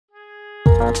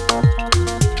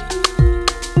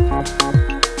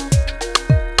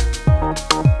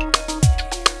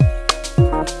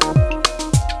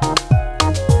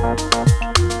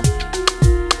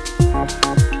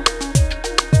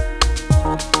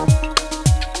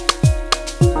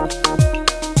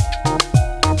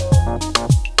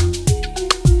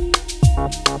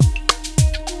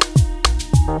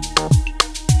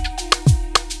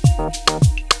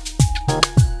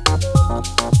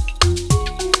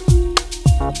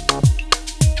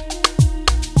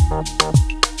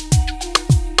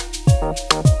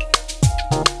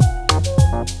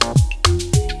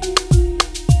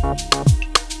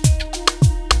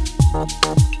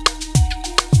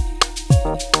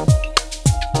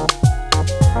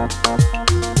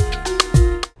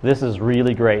This is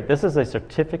really great. This is a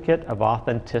certificate of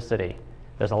authenticity.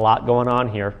 There's a lot going on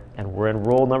here, and we're in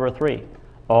rule number 3.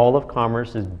 All of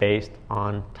commerce is based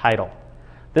on title.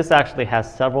 This actually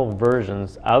has several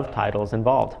versions of titles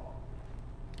involved.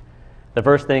 The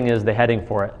first thing is the heading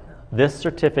for it. This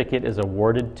certificate is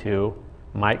awarded to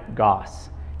Mike Goss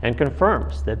and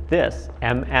confirms that this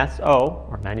MSO,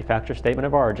 or Manufacturer Statement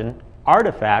of Origin,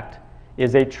 artifact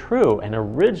is a true and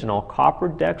original copper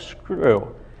deck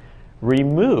screw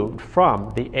removed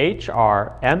from the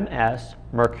HRMS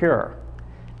Mercure,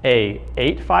 a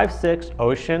 856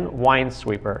 ocean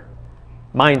minesweeper,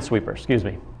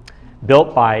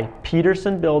 built by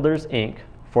Peterson Builders, Inc.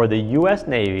 for the U.S.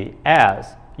 Navy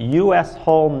as U.S.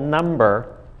 hull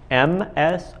number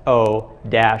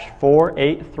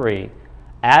MSO-483,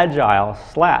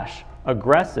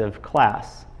 Agile/Aggressive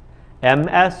class.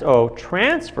 MSO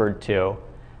transferred to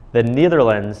the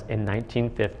Netherlands in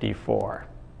 1954.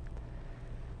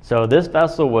 So this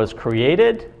vessel was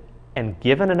created and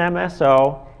given an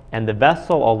MSO, and the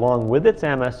vessel along with its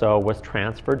MSO was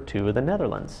transferred to the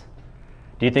Netherlands.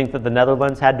 Do you think that the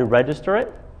Netherlands had to register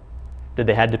it? Did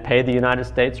they have to pay the United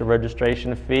States a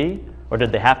registration fee? Or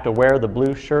did they have to wear the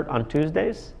blue shirt on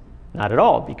Tuesdays? Not at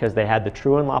all, because they had the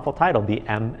true and lawful title, the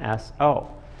MSO.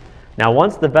 Now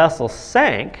once the vessel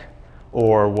sank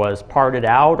or was parted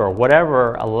out or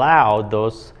whatever allowed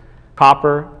those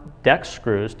copper deck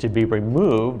screws to be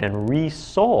removed and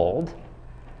resold,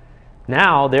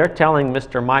 now they're telling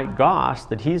Mr. Mike Goss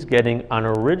that he's getting an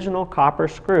original copper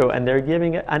screw, and they're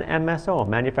giving it an MSO,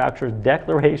 Manufacturer's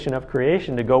Declaration of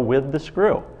Creation, to go with the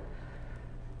screw.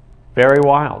 Very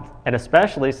wild, and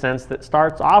especially since it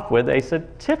starts off with a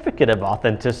certificate of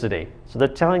authenticity. So they're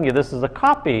telling you this is a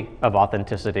copy of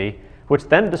authenticity, which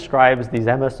then describes these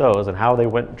MSOs and how they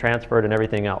went and transferred and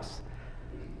everything else.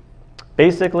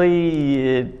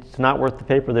 Basically, it's not worth the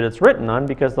paper that it's written on,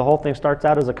 because the whole thing starts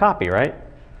out as a copy, right?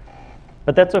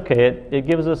 But that's okay. It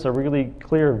gives us a really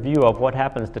clear view of what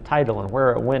happens to title and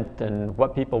where it went and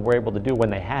what people were able to do when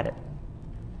they had it.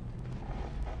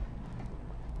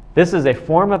 This is a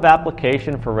form of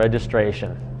application for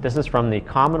registration. This is from the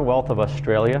Commonwealth of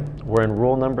Australia. We're in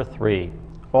rule number 3.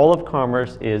 All of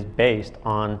commerce is based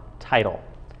on title.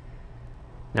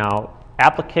 Now,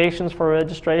 applications for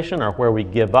registration are where we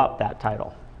give up that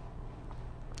title.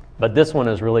 But this one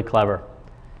is really clever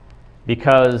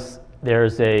because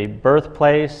there's a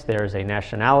birthplace, there's a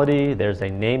nationality, there's a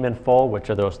name in full, which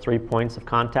are those 3 points of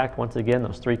contact, once again,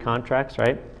 those 3 contracts,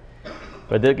 right?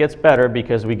 But it gets better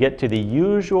because we get to the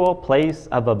usual place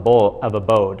of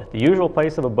abode. The usual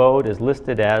place of abode is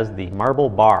listed as the Marble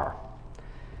Bar.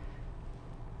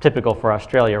 Typical for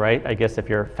Australia, right? I guess if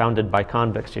you're founded by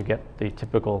convicts, you get the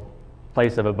typical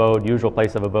place of abode, usual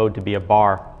place of abode, to be a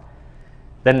bar.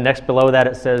 Then next below that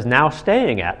it says, now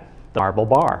staying at the Marble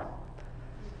Bar.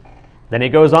 Then he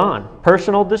goes on,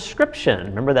 personal description.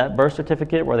 Remember that birth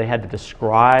certificate where they had to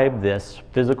describe this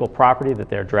physical property that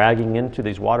they're dragging into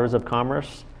these waters of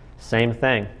commerce? Same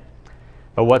thing.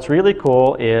 But what's really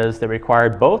cool is they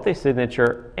required both a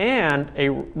signature and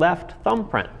a left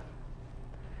thumbprint.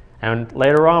 And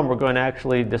later on, we're going to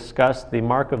actually discuss the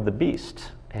mark of the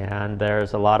beast. And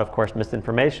there's a lot, of course,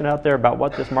 misinformation out there about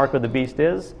what this mark of the beast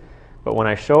is. But when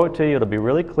I show it to you, it'll be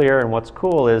really clear. And what's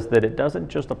cool is that it doesn't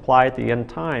just apply at the end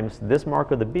times. This mark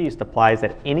of the beast applies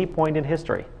at any point in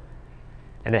history.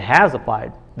 And it has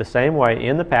applied the same way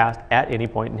in the past at any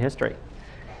point in history.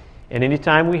 And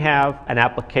anytime we have an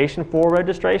application for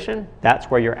registration,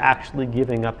 that's where you're actually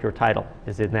giving up your title,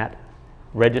 is in that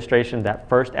registration, that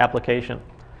first application.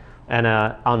 And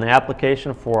on the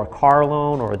application for a car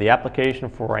loan or the application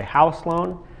for a house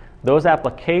loan, those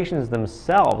applications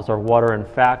themselves are what are in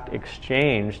fact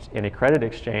exchanged in a credit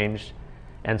exchange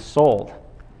and sold.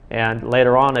 And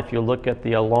later on, if you look at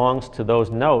the alongs to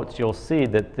those notes, you'll see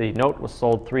that the note was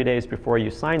sold 3 days before you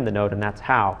signed the note, and that's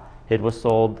how it was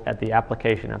sold at the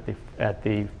application, at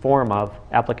the form of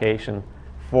application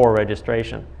for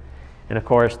registration. And of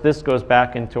course, this goes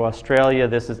back into Australia.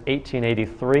 This is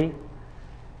 1883,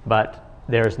 but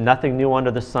there's nothing new under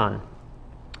the sun.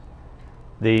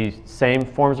 The same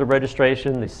forms of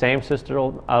registration, the same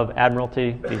system of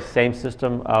admiralty, the same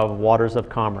system of waters of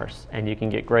commerce. And you can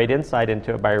get great insight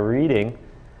into it by reading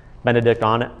Benedict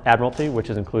on Admiralty, which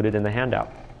is included in the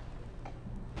handout.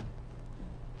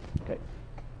 Okay.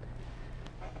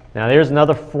 Now there's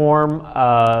another form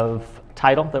of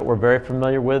title that we're very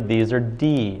familiar with. These are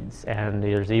deeds, and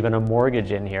there's even a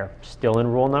mortgage in here. Still in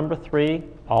rule number 3,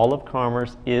 all of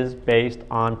commerce is based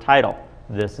on title.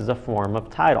 This is a form of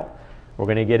title. We're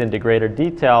going to get into greater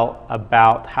detail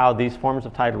about how these forms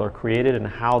of title are created and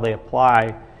how they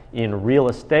apply in real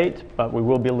estate, but we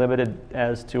will be limited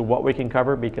as to what we can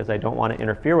cover because I don't want to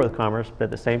interfere with commerce, but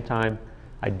at the same time,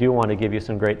 I do want to give you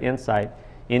some great insight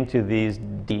into these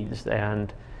deeds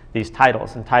and these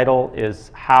titles. And title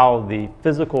is how the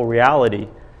physical reality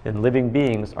and living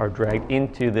beings are dragged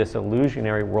into this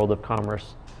illusionary world of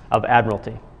commerce of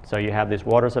admiralty. So you have these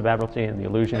waters of admiralty and the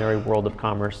illusionary world of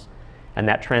commerce, and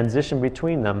that transition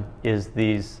between them is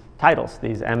these titles,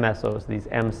 these MSOs, these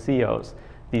MCOs,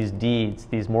 these deeds,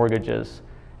 these mortgages,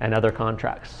 and other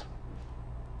contracts.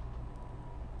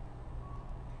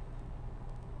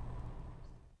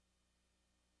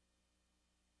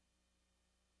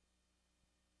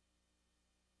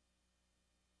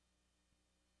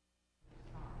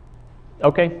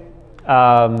 Okay,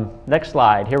 next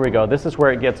slide. Here we go. This is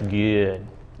where it gets good.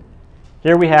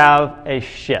 Here we have a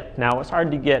ship. Now it's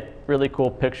hard to get really cool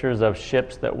pictures of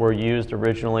ships that were used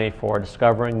originally for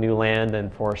discovering new land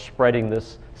and for spreading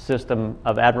this system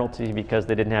of admiralty because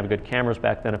they didn't have good cameras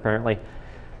back then apparently.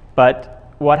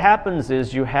 But what happens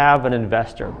is you have an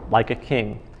investor, like a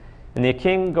king. And the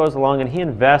king goes along and he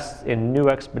invests in new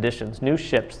expeditions, new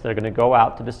ships that are going to go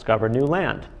out to discover new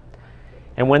land.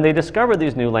 And when they discover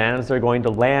these new lands, they're going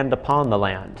to land upon the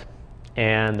land.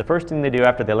 And the first thing they do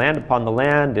after they land upon the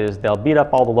land is they'll beat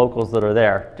up all the locals that are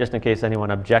there, just in case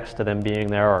anyone objects to them being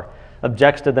there or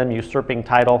objects to them usurping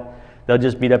title. They'll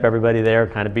just beat up everybody there,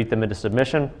 kind of beat them into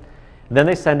submission. And then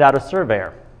they send out a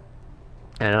surveyor.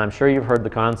 And I'm sure you've heard the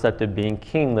concept of being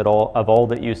king of all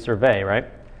that you survey, right?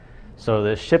 So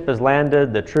the ship has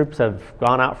landed, the troops have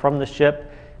gone out from the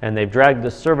ship, and they've dragged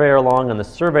the surveyor along, and the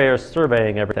surveyor is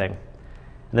surveying everything.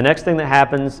 The next thing that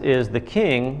happens is the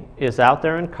king is out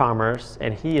there in commerce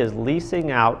and he is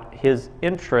leasing out his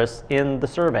interests in the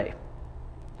survey.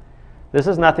 This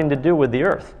has nothing to do with the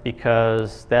earth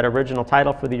because that original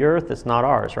title for the earth is not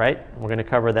ours, right? We're going to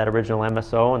cover that original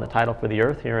MSO and the title for the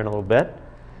earth here in a little bit.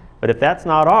 But if that's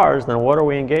not ours, then what are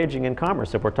we engaging in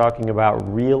commerce? If we're talking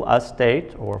about real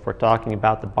estate or if we're talking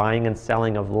about the buying and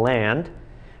selling of land,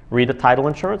 read a title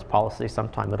insurance policy.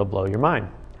 Sometime it'll blow your mind.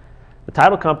 The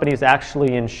title company is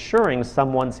actually insuring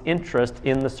someone's interest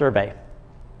in the survey.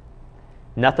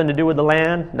 Nothing to do with the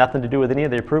land, nothing to do with any of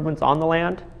the improvements on the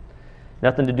land,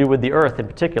 nothing to do with the earth in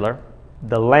particular.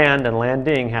 The land and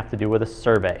landing have to do with a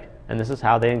survey. And this is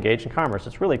how they engage in commerce.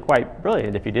 It's really quite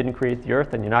brilliant. If you didn't create the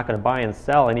earth and you're not going to buy and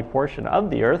sell any portion of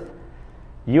the earth,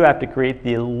 you have to create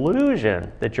the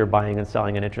illusion that you're buying and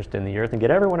selling an interest in the earth and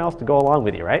get everyone else to go along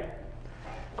with you, right?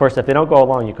 Of course, if they don't go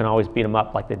along, you can always beat them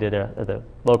up like they did the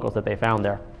locals that they found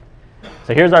there.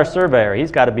 So here's our surveyor. He's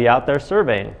got to be out there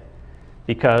surveying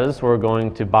because we're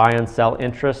going to buy and sell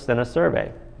interests in a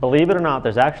survey. Believe it or not,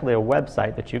 there's actually a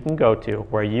website that you can go to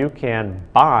where you can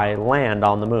buy land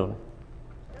on the moon.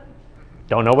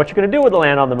 Don't know what you're going to do with the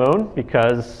land on the moon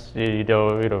because you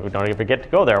don't ever get to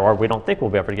go there, or we don't think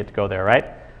we'll ever get to go there, right?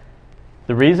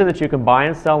 The reason that you can buy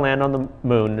and sell land on the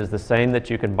moon is the same that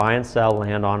you can buy and sell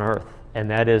land on Earth. And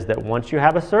that is that once you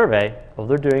have a survey, all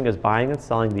they're doing is buying and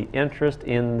selling the interest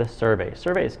in the survey.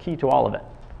 Survey is key to all of it.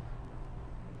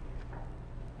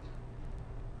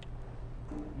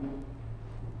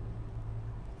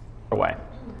 Away.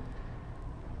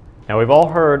 Now we've all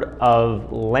heard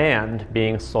of land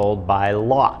being sold by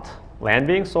lot. Land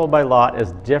being sold by lot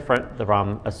is different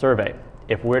from a survey.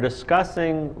 If we're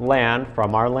discussing land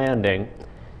from our landing,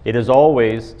 it is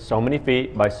always so many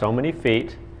feet by so many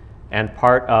feet and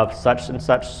part of such and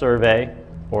such survey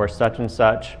or such and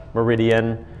such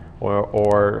meridian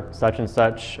or such and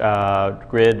such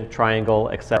grid, triangle,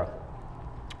 etc.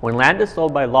 When land is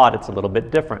sold by lot, it's a little bit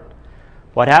different.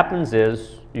 What happens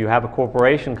is you have a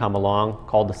corporation come along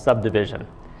called a subdivision.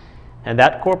 And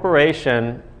that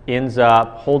corporation ends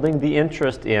up holding the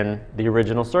interest in the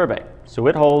original survey. So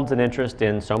it holds an interest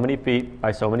in so many feet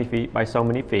by so many feet by so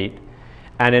many feet.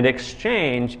 And in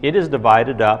exchange, it is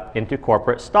divided up into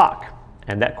corporate stock.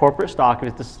 And that corporate stock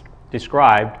is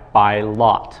described by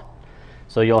lot.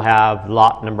 So you'll have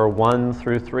lot number 1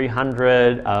 through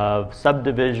 300 of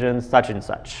subdivision such and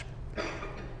such.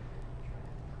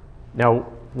 Now,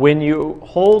 when you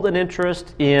hold an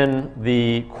interest in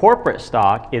the corporate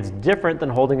stock, it's different than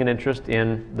holding an interest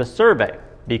in the survey,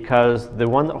 because the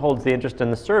one that holds the interest in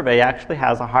the survey actually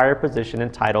has a higher position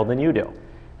in title than you do.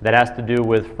 That has to do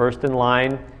with first in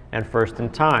line and first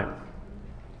in time.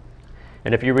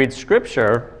 And if you read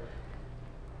scripture,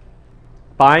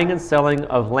 buying and selling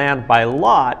of land by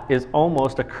lot is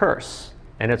almost a curse.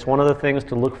 And it's one of the things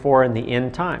to look for in the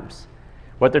end times.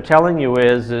 What they're telling you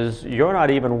is you're not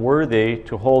even worthy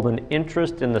to hold an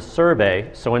interest in the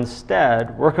survey, so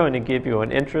instead we're going to give you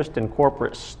an interest in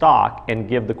corporate stock and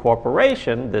give the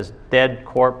corporation, this dead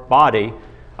corp body,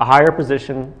 a higher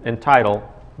position and title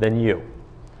than you.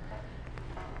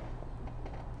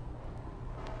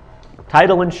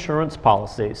 Title insurance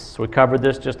policies. So we covered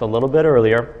this just a little bit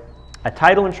earlier. A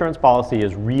title insurance policy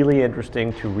is really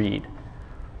interesting to read.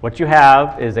 What you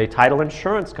have is a title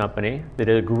insurance company that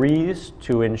agrees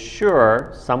to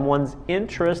insure someone's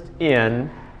interest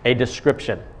in a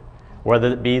description,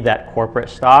 whether it be that corporate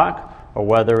stock or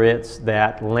whether it's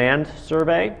that land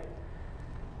survey.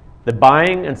 The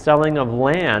buying and selling of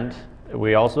land,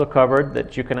 we also covered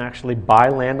that you can actually buy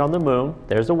land on the moon.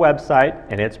 There's a website,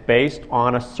 and it's based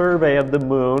on a survey of the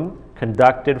moon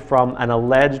conducted from an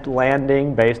alleged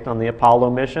landing based on the Apollo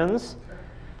missions.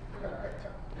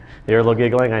 You're a little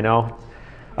giggling, I know.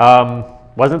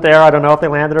 Wasn't there, I don't know if they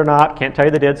landed or not, can't tell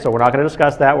you they did, so we're not going to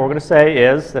discuss that. What we're going to say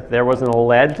is if there was an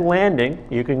alleged landing,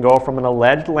 you can go from an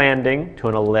alleged landing to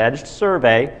an alleged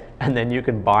survey, and then you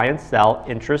can buy and sell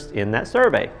interest in that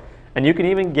survey. And you can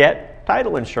even get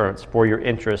title insurance for your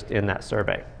interest in that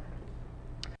survey.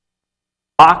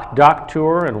 Dock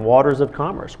tour, and waters of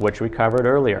commerce, which we covered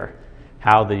earlier.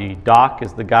 How the dock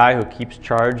is the guy who keeps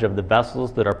charge of the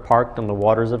vessels that are parked on the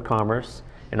waters of commerce.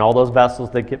 And all those vessels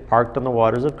that get parked on the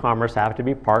waters of commerce have to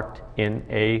be parked in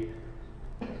a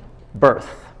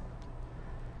berth.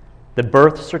 The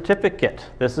birth certificate.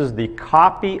 This is the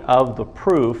copy of the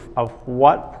proof of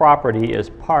what property is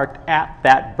parked at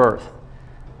that berth.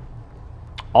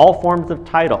 All forms of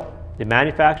title. The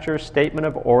manufacturer's statement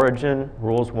of origin,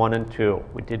 rules 1 and 2.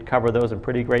 We did cover those in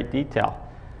pretty great detail.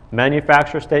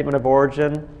 Manufacturer's statement of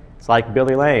origin, it's like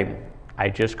Billy Lane. I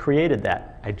just created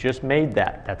that. I just made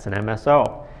that. That's an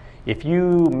MSO. If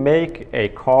you make a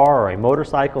car or a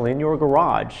motorcycle in your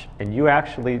garage and you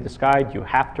actually decide you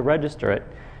have to register it,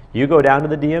 you go down to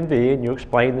the DMV and you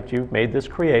explain that you've made this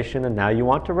creation and now you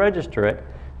want to register it,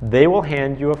 they will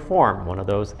hand you a form, one of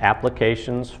those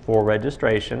applications for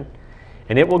registration,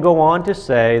 and it will go on to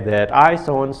say that I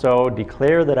so-and-so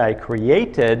declare that I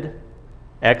created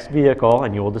X vehicle,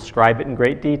 and you will describe it in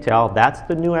great detail. That's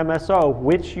the new MSO,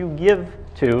 which you give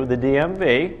to the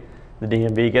DMV. The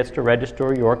DMV gets to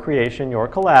register your creation, your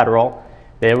collateral.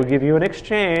 They will give you an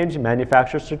exchange,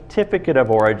 manufacturer's certificate of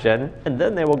origin, and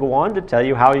then they will go on to tell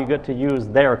you how you get to use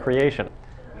their creation.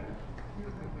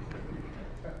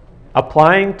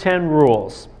 Applying 10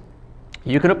 rules.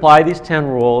 You can apply these 10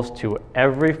 rules to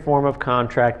every form of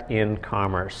contract in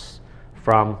commerce.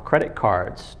 From credit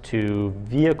cards to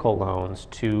vehicle loans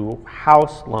to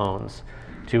house loans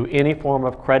to any form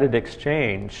of credit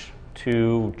exchange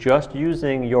to just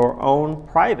using your own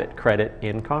private credit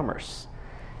in commerce.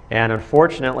 And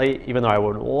unfortunately, even though I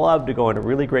would love to go into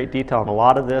really great detail on a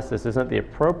lot of this, this isn't the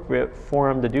appropriate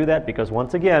forum to do that because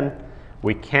once again,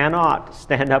 we cannot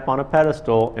stand up on a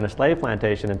pedestal in a slave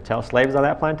plantation and tell slaves on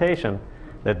that plantation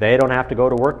that they don't have to go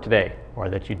to work today or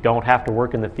that you don't have to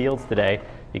work in the fields today,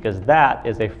 because that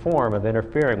is a form of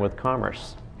interfering with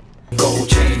commerce. Gold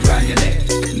chain round your neck,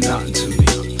 nothing to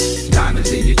me.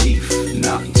 Diamonds in your teeth,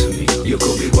 nothing to me. You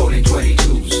could be rolling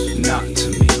 22s, nothing to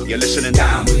me. You're listening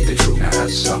down with the truth, now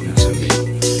that's something to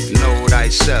me. Know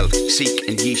thyself, seek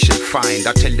and ye shall find.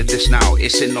 I tell you this now,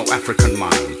 it's in no African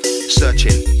mind.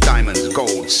 Searching, diamonds,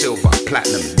 gold, silver,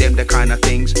 platinum, them the kind of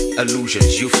things,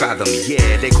 illusions you fathom.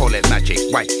 Yeah, they call it magic,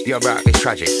 right, you're right, it's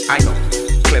tragic. I know,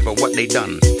 clever what they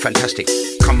done, fantastic.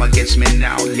 Come against me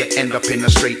now, you end up in a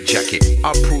straitjacket.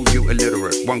 I'll prove you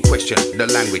illiterate, one question, the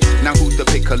language. Now who's the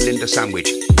pickle in the sandwich?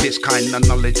 This kind of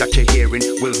knowledge that you're hearing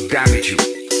will damage you,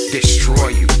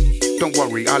 destroy you. Don't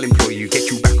worry, I'll employ you, get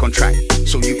you back on track,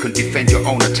 so you can defend your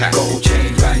own attack. Gold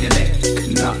chain round your neck,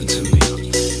 nothing to me.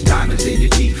 Diamonds in your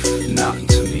teeth, nothing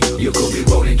to me. You could be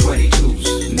rolling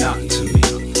 22s, nothing to me.